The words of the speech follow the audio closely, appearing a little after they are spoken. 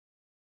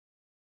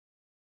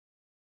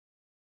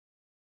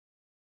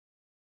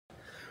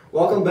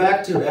Welcome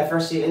back to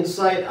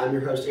FRCinSight. I'm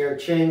your host Eric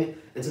Ching,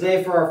 and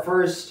today for our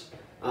first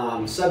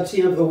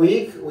sub-team of the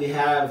week, we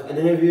have an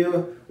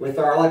interview with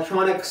our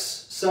electronics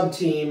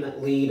sub-team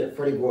lead,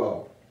 Freddy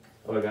Guo.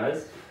 Hello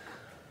guys.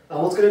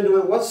 Let's get into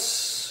it. What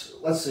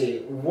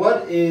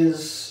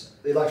is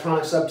the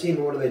electronics sub-team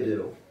and what do they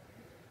do?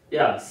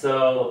 Yeah,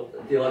 so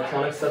the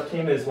electronics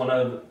sub-team is one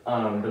of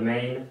the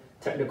main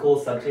technical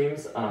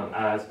sub-teams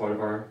as part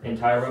of our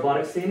entire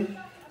robotics team.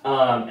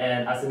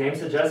 And as the name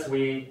suggests,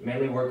 we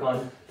mainly work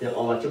on the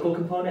electrical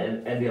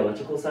component and the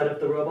electrical side of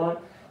the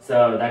robot.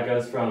 So that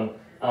goes from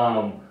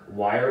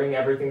wiring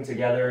everything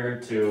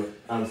together to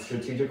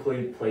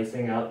strategically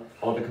placing out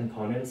all the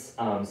components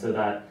so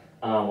that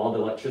all the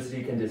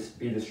electricity can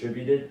be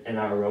distributed and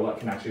our robot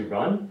can actually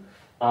run.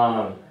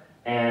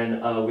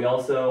 And we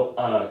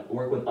also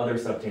work with other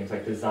sub-teams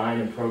like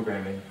design and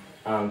programming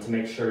to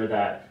make sure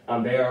that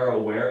they are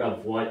aware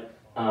of what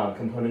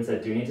components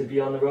that do need to be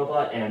on the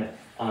robot, and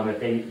if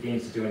they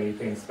need to do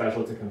anything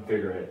special to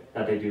configure it,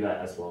 that they do that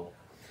as well.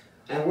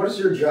 And what is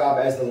your job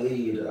as the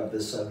lead of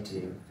this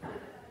sub-team?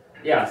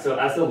 Yeah, so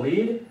as the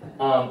lead,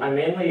 I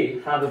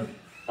mainly have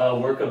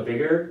work a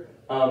bigger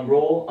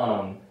role,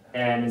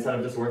 and instead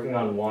of just working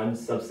on one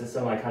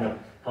subsystem, I kind of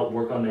help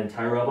work on the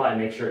entire robot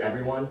and make sure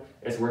everyone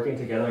is working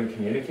together and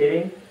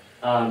communicating.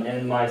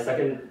 And my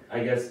second,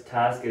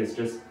 task is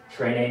just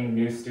training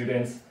new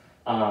students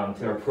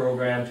to our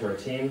program, to our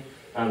team,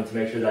 to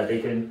make sure that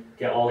they can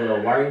get all the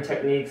wiring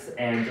techniques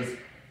and just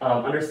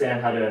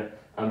understand how to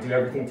do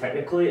everything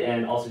technically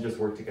and also just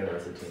work together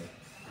as a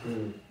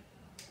team.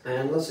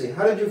 And let's see,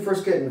 how did you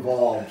first get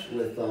involved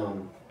with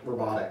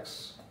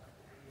robotics?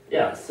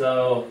 Yeah,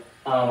 so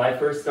I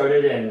first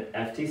started in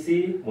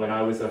FTC when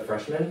I was a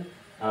freshman,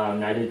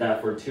 and I did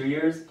that for 2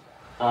 years.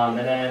 And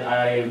then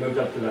I moved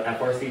up to the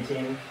FRC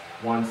team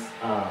once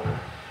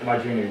in my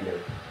junior year.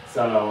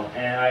 So,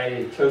 and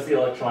I chose the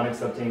electronics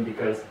sub-team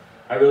because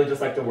I really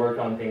just like to work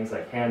on things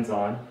like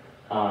hands-on,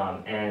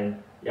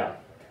 and yeah.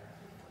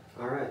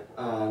 All right.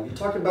 You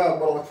talked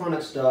about what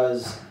electronics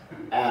does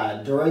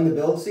during the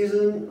build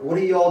season. What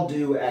do you all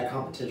do at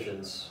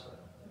competitions?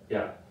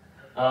 Yeah.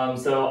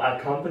 So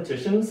at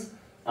competitions,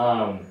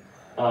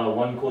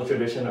 one cool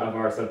tradition of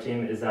our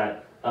sub-team is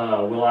that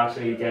we'll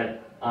actually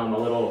get a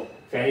little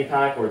fanny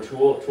pack or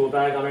tool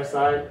bag on our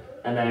side,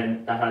 and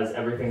then that has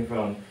everything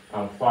from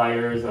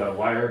pliers,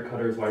 wire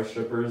cutters, wire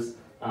strippers,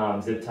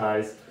 zip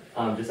ties,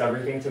 just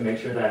everything to make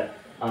sure that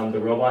the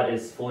robot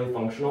is fully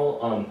functional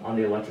on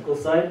the electrical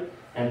side,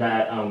 and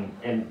that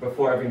and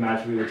before every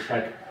match we would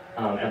check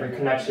every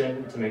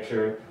connection to make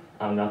sure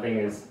nothing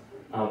is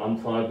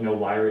unplugged, no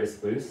wire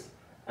is loose,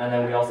 and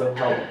then we also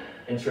help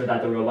ensure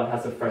that the robot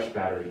has a fresh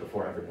battery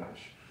before every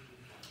match.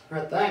 All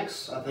right,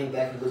 thanks. I think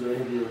that concludes our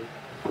interview.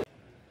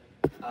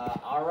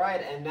 All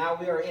right, and now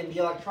we are in the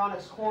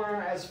electronics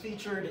corner as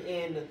featured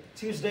in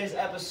Tuesday's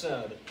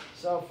episode.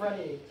 So,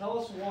 Freddy, tell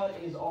us what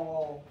is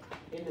all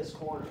in this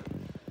corner.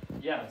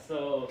 Yeah,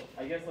 so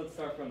I guess let's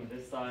start from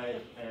this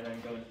side and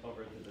then go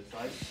over to this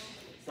side.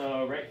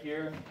 So right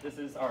here, this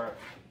is our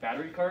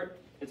battery cart.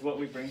 It's what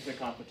we bring to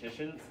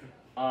competitions.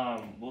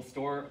 We'll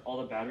store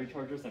all the battery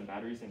chargers and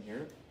batteries in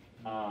here.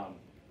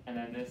 And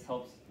then this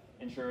helps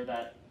ensure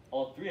that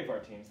all 3 of our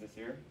teams this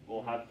year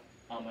will have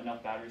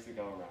enough batteries to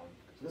go around.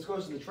 So this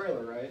goes to the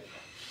trailer, right?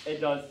 It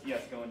does,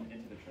 yes, go into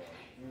the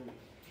trailer.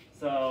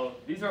 So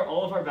these are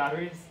all of our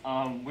batteries.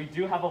 We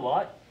do have a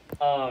lot.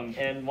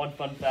 And one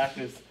fun fact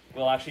is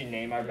we'll actually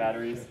name our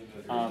batteries,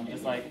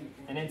 just like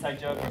an inside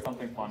joke or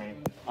something funny,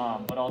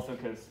 but also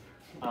because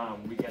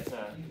we get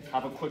to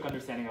have a quick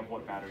understanding of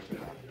what batteries we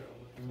have.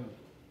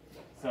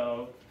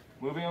 So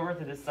moving over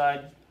to this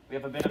side, we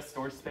have a bit of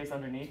storage space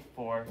underneath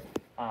for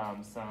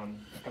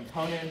some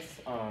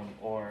components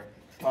or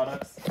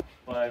products,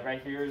 but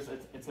right here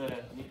it's a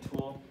neat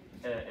tool.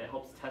 It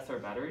helps test our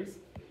batteries.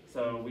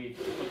 So we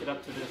hook it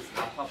up to this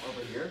laptop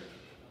over here,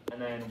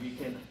 and then we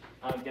can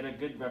get a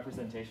good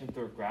representation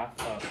through a graph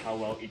of how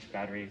well each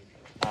battery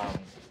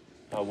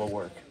will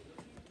work.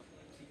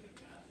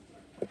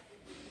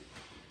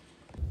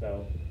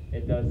 So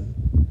it does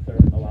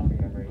serve a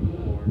lasting memory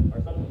for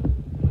our sub-team.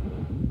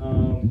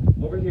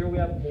 Over here we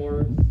have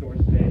more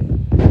storage space.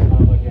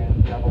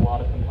 Again, we have a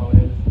lot of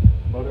components,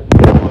 motor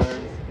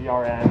controllers,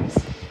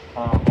 VRMs,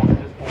 also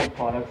just old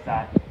products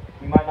that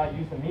we might not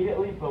use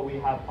immediately, but we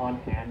have on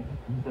hand,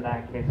 so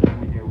that in case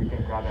we do, we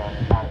can grab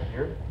it out of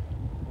here.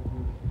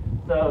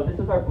 So this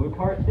is our blue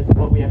cart. This is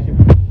what we actually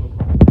bring to a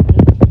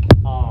competition.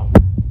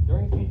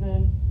 During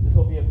season, this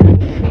will be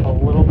a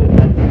little bit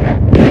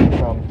messy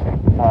from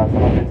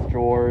some of its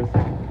drawers,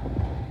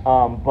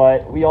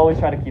 but we always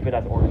try to keep it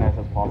as organized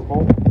as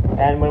possible.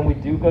 And when we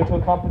do go to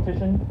a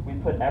competition, we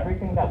put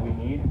everything that we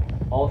need,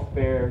 all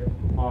spare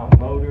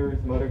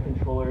motors, motor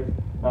controllers,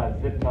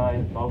 zip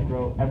ties,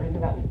 Velcro, everything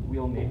that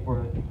we'll need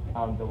for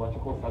the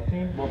electrical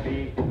sub-team will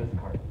be in this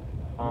cart.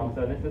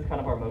 So this is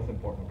kind of our most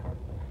important cart.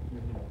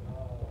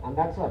 And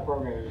that's a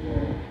programming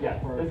joy. Yeah,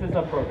 this is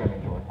a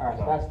programming joy. All right,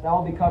 so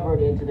that'll be covered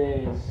in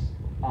today's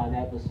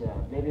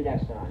episode. Maybe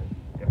next time.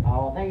 Yep.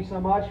 Well, thank you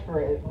so much for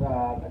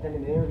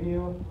attending the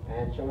interview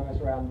and showing us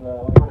around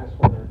the electronics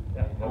corner.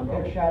 Yeah, no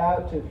problem. Big shout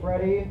out to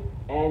Freddy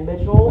and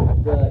Mitchell,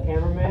 the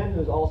cameraman,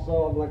 who's also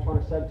on the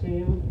electronics sub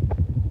team.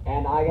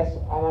 And I guess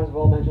I might as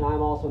well mention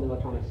I'm also in the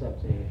electronics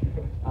sub team.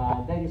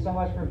 Thank you so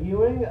much for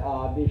viewing.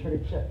 Be sure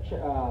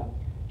to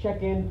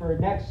check in for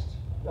next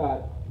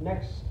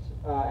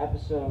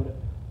episode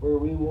where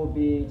we will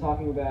be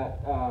talking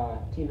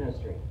about team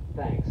history.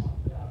 Thanks.